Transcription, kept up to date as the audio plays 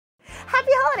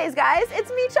Happy holidays, guys! It's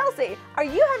me, Chelsea. Are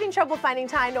you having trouble finding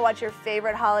time to watch your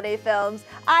favorite holiday films?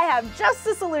 I have just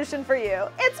the solution for you.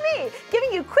 It's me,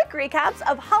 giving you quick recaps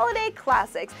of holiday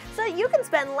classics so that you can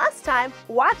spend less time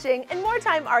watching and more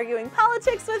time arguing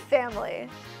politics with family.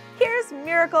 Here's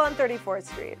Miracle on 34th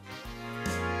Street.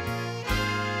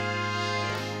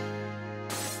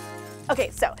 Okay,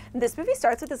 so this movie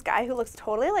starts with this guy who looks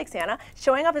totally like Santa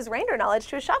showing off his reindeer knowledge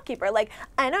to a shopkeeper. Like,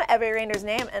 I know every reindeer's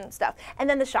name and stuff. And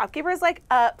then the shopkeeper is like,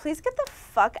 please get the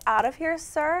fuck out of here,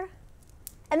 sir.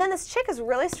 And then this chick is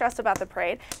really stressed about the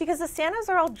parade because the Santas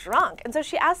are all drunk. And so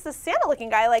she asks this Santa-looking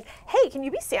guy, like, hey, can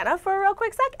you be Santa for a real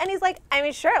quick sec? And he's like, I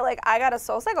mean, sure, like, I got a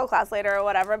soul cycle class later or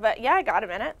whatever, but yeah, I got a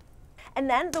minute. And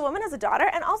then the woman has a daughter,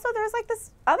 and also there's like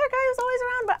this other guy who's always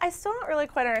around, but I still don't really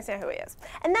quite understand who he is.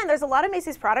 And then there's a lot of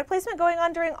Macy's product placement going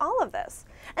on during all of this.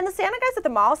 And the Santa guy's at the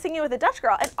mall singing with a Dutch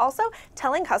girl, and also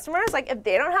telling customers, like, if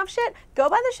they don't have shit, go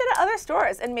buy the shit at other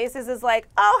stores. And Macy's is like,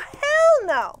 oh, hell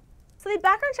no. So they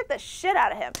background check the shit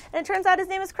out of him. And it turns out his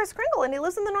name is Crissle, and he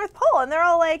lives in the North Pole, and they're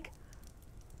all like,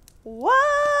 what?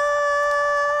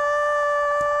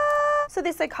 So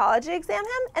they psychology exam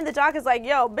him, and the doc is like,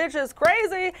 yo, bitch is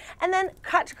crazy. And then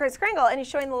cut to Crissle, and he's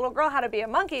showing the little girl how to be a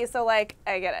monkey, so like,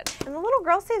 I get it. And the little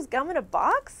girl saves gum in a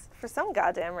box for some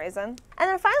goddamn reason. And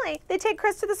then finally, they take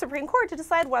Chris to the Supreme Court to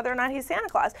decide whether or not he's Santa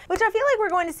Claus, which I feel like we're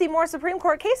going to see more Supreme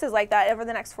Court cases like that over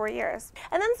the next 4 years.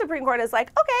 And then the Supreme Court is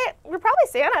like, okay, you're probably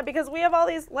Santa because we have all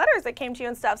these letters that came to you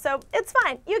and stuff, so it's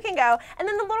fine, you can go. And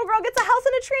then the little girl gets a house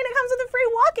and a tree, and it comes with a free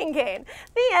walking cane.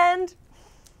 The end.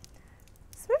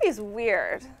 This movie is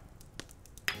weird.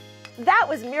 That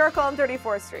was Miracle on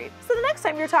 34th Street. So the next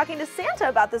time you're talking to Santa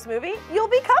about this movie, you'll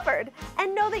be covered.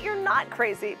 And know that you're not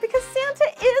crazy, because Santa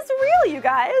is real, you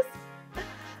guys.